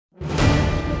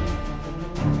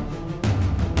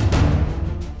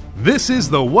This is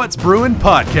the What's Brewing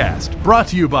podcast, brought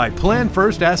to you by Plan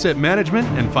First Asset Management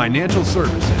and Financial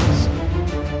Services.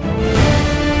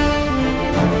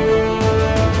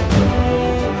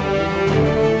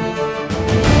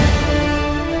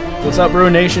 What's up,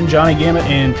 Bruin Nation? Johnny Gamet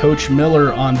and Coach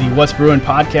Miller on the What's Brewing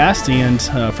podcast.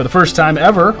 And for the first time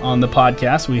ever on the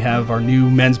podcast, we have our new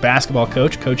men's basketball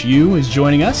coach. Coach Yu is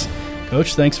joining us.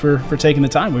 Coach, thanks for taking the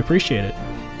time. We appreciate it.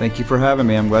 Thank you for having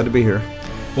me. I'm glad to be here.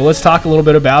 Well, let's talk a little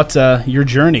bit about your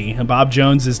journey. Bob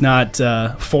Jones is not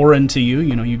foreign to you.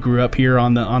 You know, you grew up here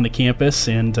on the campus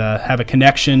and have a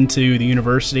connection to the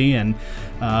university, and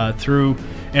through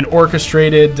an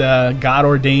orchestrated,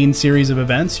 God-ordained series of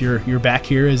events, you're back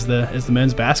here as the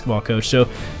men's basketball coach. So,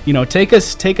 you know, take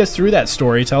us through that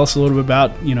story. Tell us a little bit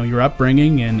about, you know, your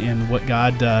upbringing and what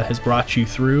God has brought you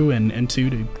through and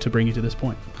to bring you to this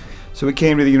point. So we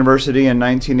came to the university in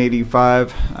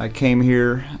 1985. I came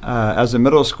here as a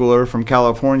middle schooler from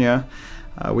California.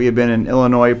 We had been in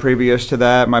Illinois previous to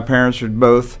that. My parents had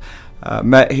both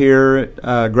met here,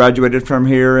 graduated from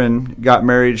here, and got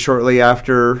married shortly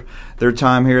after their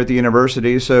time here at the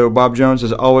university. So Bob Jones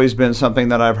has always been something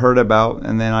that I've heard about.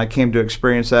 And then I came to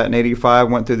experience that in 85,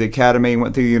 went through the academy,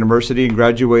 went through the university, and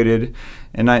graduated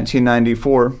in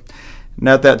 1994. And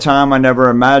at that time, I never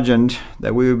imagined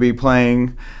that we would be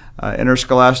playing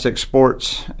interscholastic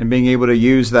sports and being able to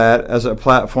use that as a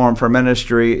platform for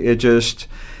ministry. It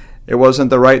wasn't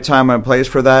the right time and place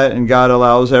for that, and God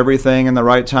allows everything in the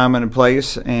right time and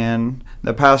place. And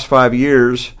the past 5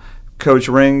 years, Coach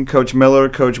Ring, Coach Miller,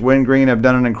 Coach Wingreen have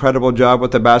done an incredible job with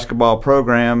the basketball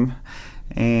program,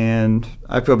 and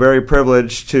I feel very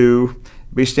privileged to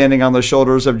be standing on the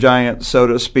shoulders of giants, so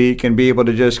to speak, and be able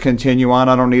to just continue on.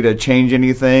 I don't need to change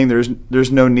anything.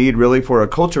 There's no need really for a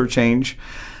culture change.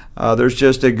 There's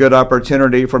just a good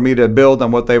opportunity for me to build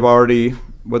on what they've already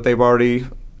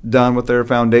done with their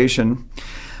foundation.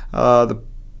 The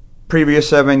previous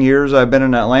 7 years I've been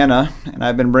in Atlanta, and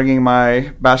I've been bringing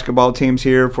my basketball teams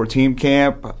here for team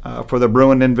camp, for the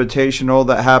Bruin Invitational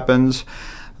that happens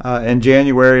in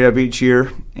January of each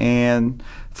year. And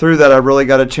through that, I've really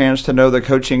got a chance to know the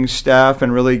coaching staff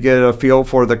and really get a feel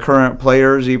for the current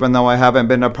players. Even though I haven't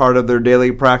been a part of their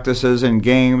daily practices and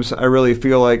games, I really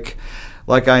feel like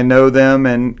I know them,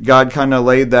 and God kind of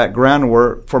laid that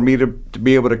groundwork for me to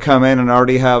be able to come in and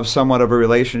already have somewhat of a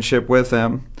relationship with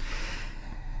them.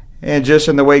 And just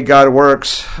in the way God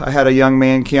works, I had a young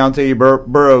man, Keontae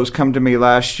Burrows, come to me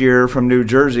last year from New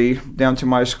Jersey down to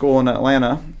my school in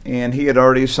Atlanta, and he had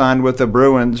already signed with the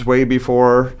Bruins way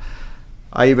before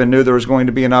I even knew there was going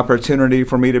to be an opportunity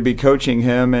for me to be coaching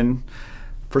him. And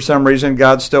for some reason,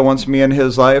 God still wants me in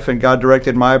his life, and God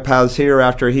directed my paths here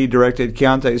after he directed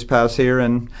Keontae's paths here.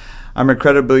 And I'm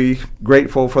incredibly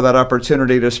grateful for that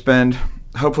opportunity to spend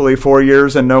hopefully 4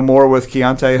 years and no more with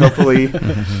Keontae. Hopefully,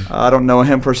 I don't know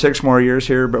him for 6 more years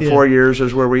here, but 4 years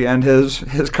is where we end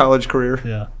his college career.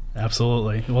 Yeah,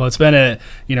 absolutely. Well, it's been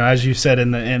as you said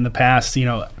in the past,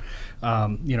 here,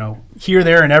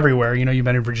 there, and everywhere. You know, you've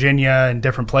been in Virginia and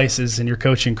different places in your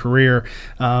coaching career.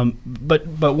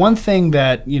 But one thing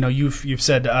that you've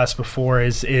said to us before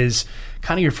is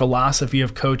kind of your philosophy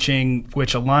of coaching,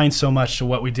 which aligns so much to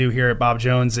what we do here at Bob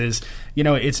Jones. Is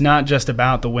it's not just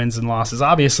about the wins and losses.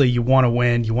 Obviously, you want to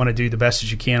win, you want to do the best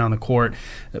as you can on the court,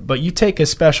 but you take a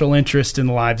special interest in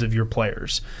the lives of your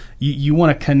players. You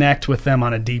want to connect with them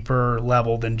on a deeper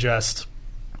level than just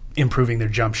improving their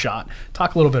jump shot.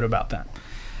 Talk a little bit about that.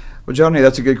 Well, Johnny,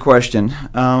 that's a good question.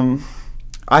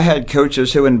 I had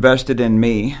coaches who invested in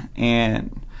me,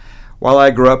 and while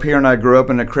I grew up here and I grew up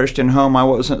in a Christian home, I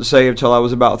wasn't saved till I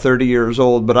was about 30 years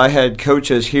old, but I had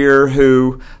coaches here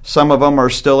who, some of them are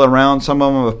still around, some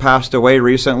of them have passed away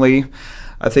recently.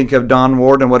 I think of Don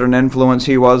Ward and what an influence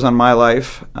he was on my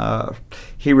life.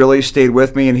 He really stayed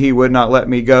with me, and he would not let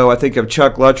me go. I think of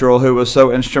Chuck Luttrell, who was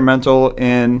so instrumental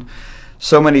in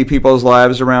so many people's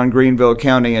lives around Greenville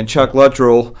County, and Chuck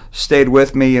Luttrell stayed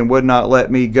with me and would not let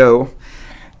me go.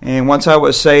 And once I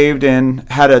was saved and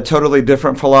had a totally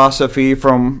different philosophy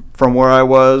from where I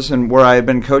was and where I had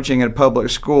been coaching at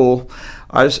public school,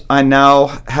 I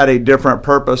now had a different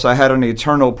purpose. I had an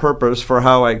eternal purpose for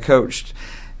how I coached.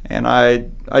 And I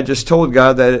just told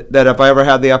God that if I ever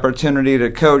had the opportunity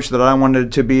to coach, that I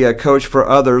wanted to be a coach for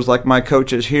others like my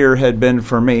coaches here had been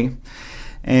for me.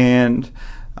 And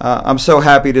I'm so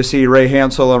happy to see Ray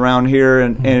Hansel around here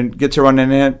and get to run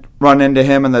into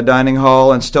him in the dining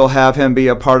hall and still have him be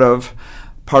a part of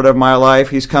my life.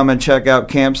 He's come and check out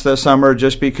camps this summer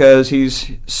just because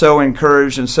he's so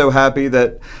encouraged and so happy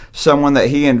that someone that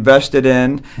he invested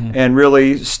in and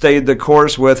really stayed the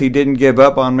course with, he didn't give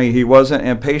up on me. He wasn't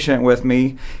impatient with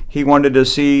me. He wanted to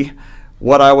see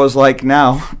what I was like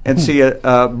now and see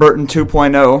a Burton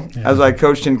 2.0 as I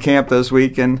coached in camp this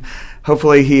week, and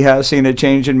hopefully he has seen a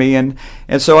change in me. And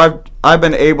so I've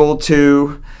been able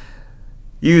to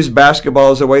use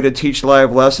basketball as a way to teach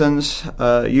live lessons,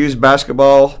 use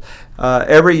basketball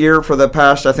every year for the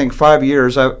past, I think, 5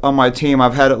 years. On my team,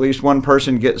 I've had at least one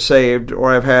person get saved,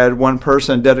 or I've had one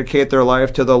person dedicate their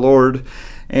life to the Lord.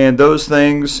 And those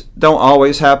things don't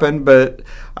always happen, but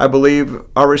I believe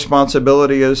our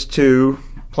responsibility is to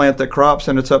plant the crops,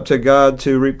 and it's up to God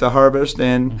to reap the harvest.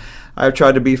 And I've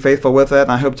tried to be faithful with that,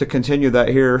 and I hope to continue that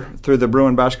here through the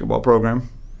Bruin basketball program.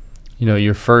 You know,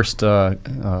 your first,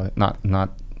 not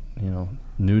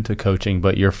new to coaching,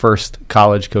 but your first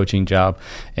college coaching job,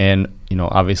 and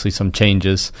obviously some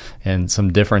changes and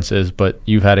some differences, but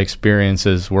you've had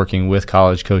experiences working with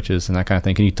college coaches and that kind of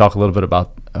thing. Can you talk a little bit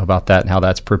about that and how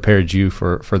that's prepared you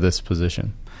for this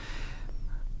position?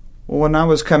 Well, when I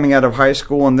was coming out of high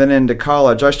school and then into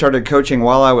college, I started coaching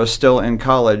while I was still in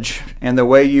college, and the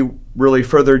way you really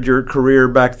furthered your career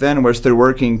back then was through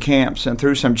working camps, and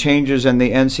through some changes in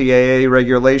the NCAA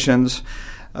regulations.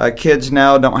 Kids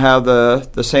now don't have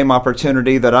the same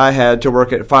opportunity that I had to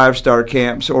work at 5-star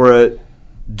camps or at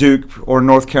Duke or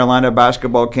North Carolina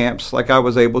basketball camps like I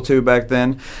was able to back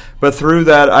then. But through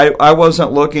that, I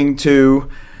wasn't looking to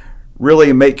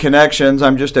really make connections.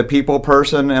 I'm just a people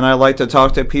person, and I like to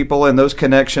talk to people, and those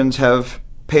connections have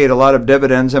paid a lot of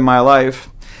dividends in my life.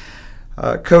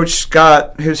 Coach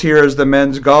Scott, who's here as the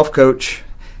men's golf coach,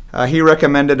 he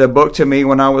recommended a book to me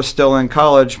when I was still in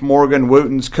college, Morgan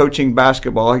Wooten's Coaching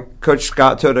Basketball. Coach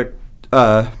Scott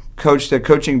coached a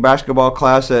coaching basketball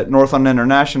class at Northland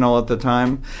International at the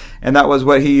time, and that was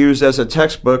what he used as a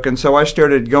textbook. And so I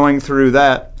started going through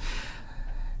that.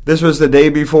 This was the day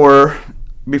before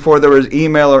there was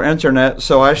email or internet,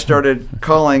 so I started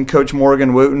calling Coach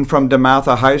Morgan Wooten from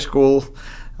DeMatha High School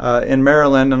in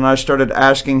Maryland, and I started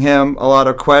asking him a lot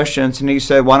of questions, and he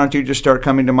said, "Why don't you just start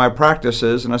coming to my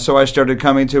practices?" And so I started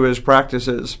coming to his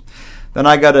practices. Then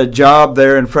I got a job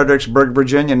there in Fredericksburg,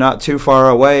 Virginia, not too far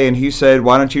away, and he said,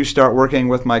 "Why don't you start working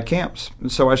with my camps?"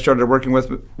 And so I started working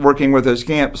with his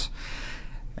camps.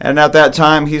 And at that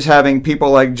time, he's having people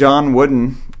like John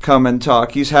Wooden come and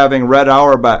talk. He's having Red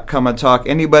Auerbach come and talk.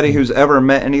 Anybody who's ever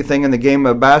met anything in the game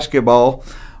of basketball,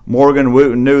 Morgan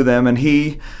Wooten knew them, and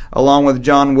he, along with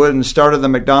John Wooden, started the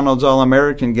McDonald's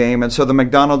All-American game, and so the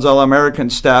McDonald's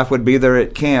All-American staff would be there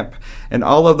at camp, and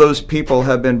all of those people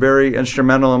have been very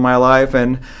instrumental in my life.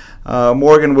 And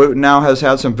Morgan Wooten now has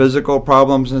had some physical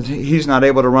problems, and he's not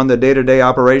able to run the day-to-day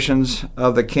operations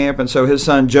of the camp, and so his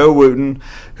son Joe Wooten,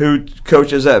 who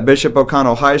coaches at Bishop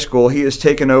O'Connell High School, he has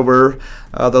taken over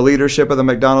the leadership of the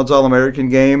McDonald's All-American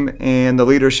game and the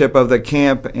leadership of the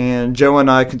camp, and Joe and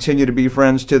I continue to be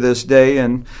friends to this day,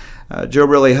 and Joe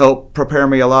really helped prepare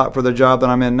me a lot for the job that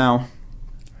I'm in now.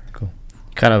 Cool.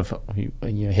 Kind of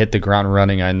you hit the ground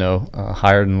running, I know,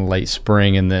 hired in the late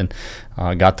spring, and then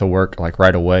got to work like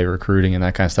right away recruiting and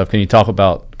that kind of stuff. Can you talk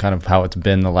about kind of how it's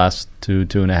been the last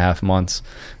 2.5 months,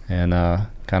 and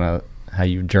kind of how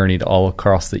you've journeyed all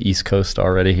across the East Coast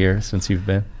already here since you've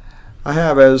been? I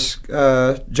have, as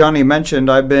Johnny mentioned,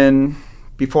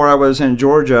 before I was in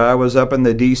Georgia, I was up in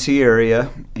the D.C. area,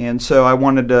 and so I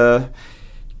wanted to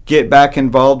get back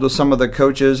involved with some of the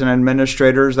coaches and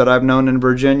administrators that I've known in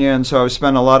Virginia, and so I've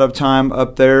spent a lot of time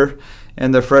up there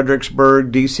in the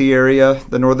Fredericksburg, D.C. area,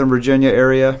 the Northern Virginia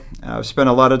area. I've spent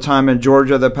a lot of time in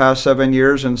Georgia the past 7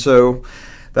 years, and so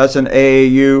that's an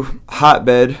AAU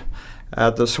hotbed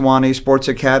at the Sewanee Sports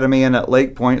Academy and at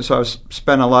Lake Point, so I've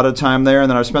spent a lot of time there, and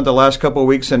then I've spent the last couple of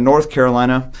weeks in North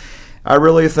Carolina. I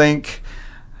really think,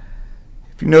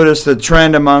 if you notice, the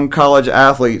trend among college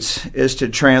athletes is to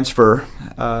transfer.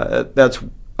 That's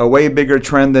a way bigger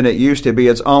trend than it used to be.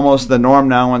 It's almost the norm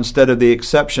now instead of the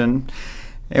exception.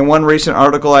 And one recent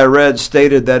article I read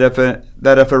stated that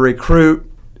if a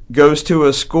recruit goes to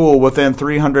a school within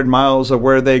 300 miles of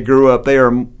where they grew up, they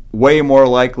are way more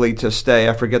likely to stay.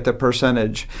 I forget the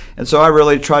percentage. And so I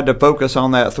really tried to focus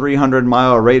on that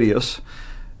 300-mile radius.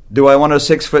 Do I want a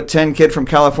 6'10" kid from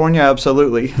California?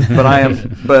 Absolutely. But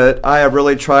I have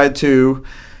really tried to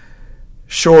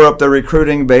shore up the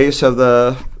recruiting base of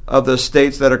the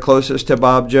states that are closest to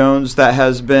Bob Jones. That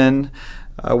has been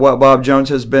what Bob Jones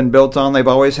has been built on. They've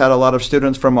always had a lot of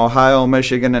students from Ohio,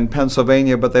 Michigan, and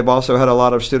Pennsylvania, but they've also had a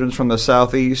lot of students from the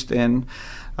Southeast, and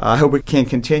I hope we can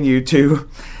continue to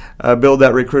build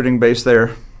that recruiting base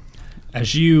there.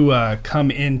 As you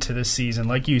come into the season,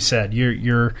 like you said,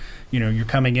 you're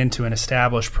coming into an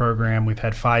established program. We've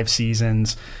had 5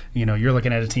 seasons. You're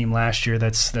looking at a team last year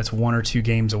that's 1 or 2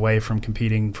 games away from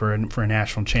competing for a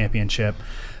national championship.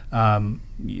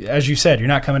 As you said, you're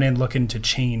not coming in looking to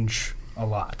change a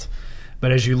lot.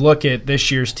 But as you look at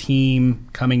this year's team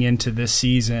coming into this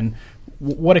season,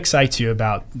 what excites you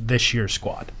about this year's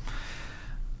squad?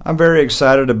 I'm very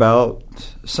excited about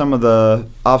some of the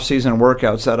off-season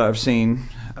workouts that I've seen.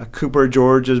 Cooper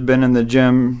George has been in the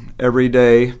gym every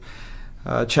day.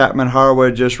 Chapman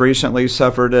Harwood just recently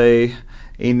suffered a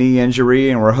knee injury,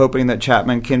 and we're hoping that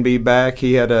Chapman can be back.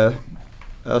 He had a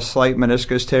slight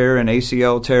meniscus tear, an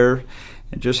ACL tear,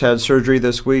 and just had surgery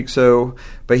this week.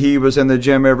 But he was in the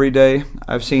gym every day.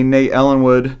 I've seen Nate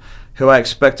Ellenwood, who I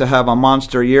expect to have a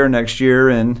monster year next year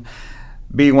and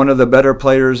be one of the better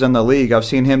players in the league. I've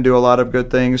seen him do a lot of good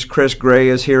things. Chris Gray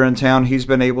is here in town. He's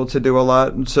been able to do a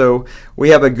lot. And so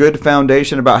we have a good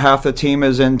foundation. About half the team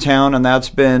is in town, and that's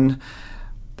been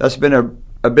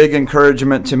a big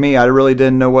encouragement to me. I really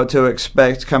didn't know what to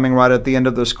expect coming right at the end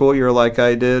of the school year like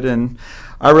I did. And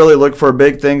I really look for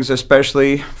big things,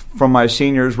 especially from my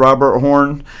seniors. Robert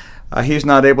Horn, he's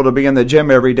not able to be in the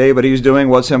gym every day, but he's doing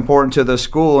what's important to the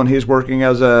school, and he's working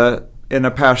in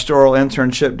a pastoral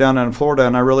internship down in Florida,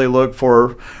 and I really look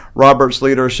for Robert's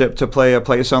leadership to play a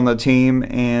place on the team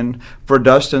and for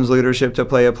Dustin's leadership to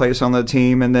play a place on the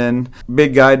team. And then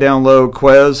big guy down low,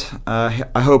 Quez,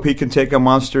 I hope he can take a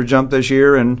monster jump this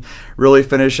year and really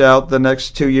finish out the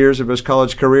next 2 years of his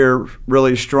college career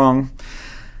really strong.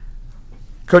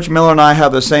 Coach Miller and I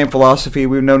have the same philosophy.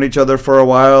 We've known each other for a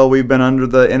while. We've been under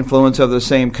the influence of the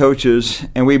same coaches,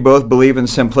 and we both believe in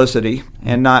simplicity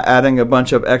and not adding a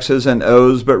bunch of X's and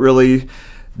O's, but really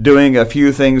doing a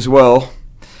few things well.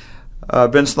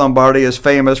 Vince Lombardi is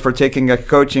famous for taking a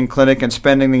coaching clinic and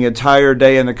spending the entire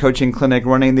day in the coaching clinic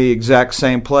running the exact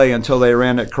same play until they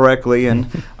ran it correctly.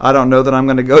 And I don't know that I'm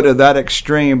going to go to that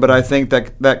extreme, but I think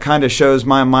that kind of shows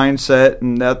my mindset,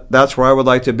 and that's where I would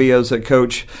like to be as a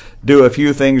coach. Do a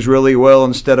few things really well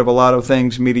instead of a lot of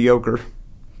things mediocre.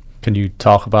 Can you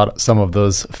talk about some of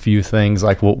those few things?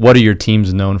 Like, what are your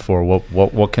teams known for?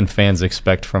 What can fans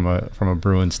expect from a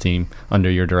Bruins team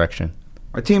under your direction?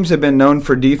 Our teams have been known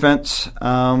for defense.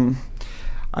 I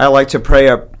like to play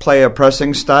a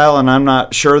pressing style, and I'm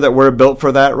not sure that we're built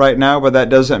for that right now, but that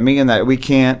doesn't mean that we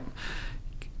can't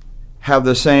have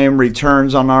the same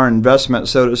returns on our investment,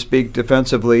 so to speak,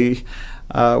 defensively.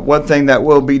 One thing that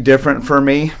will be different for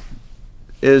me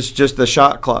is just the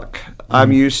shot clock.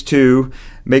 I'm used to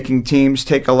making teams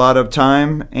take a lot of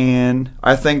time, and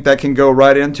I think that can go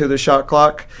right into the shot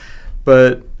clock.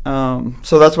 But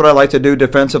so that's what I like to do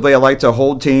defensively. I like to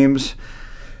hold teams.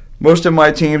 Most of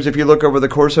my teams, if you look over the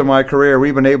course of my career,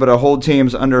 we've been able to hold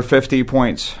teams under 50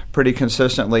 points pretty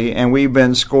consistently, and we've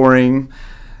been scoring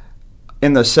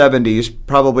in the 70s.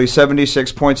 Probably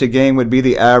 76 points a game would be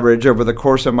the average over the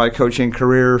course of my coaching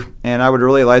career, and I would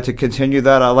really like to continue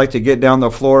that. I like to get down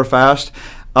the floor fast.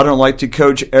 I don't like to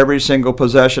coach every single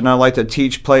possession. I like to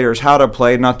teach players how to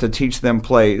play, not to teach them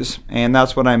plays, and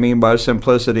that's what I mean by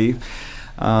simplicity.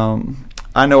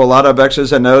 I know a lot of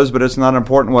X's and O's, but it's not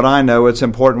important what I know. It's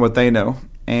important what they know,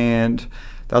 and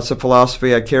that's the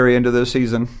philosophy I carry into this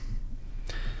season.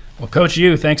 Well, Coach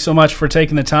Yu, thanks so much for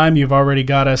taking the time. You've already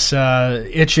got us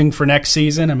itching for next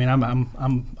season. I mean,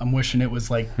 I'm wishing it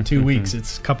was like 2 weeks.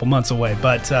 It's a couple months away,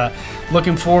 but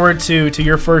looking forward to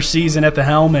your first season at the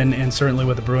helm, and certainly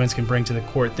what the Bruins can bring to the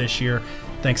court this year.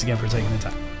 Thanks again for taking the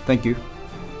time. Thank you.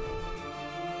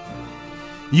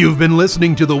 You've been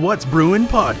listening to the What's Bruin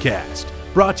podcast,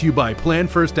 brought to you by Plan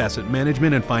First Asset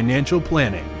Management and Financial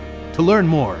Planning. To learn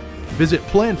more, visit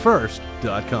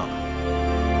planfirst.com.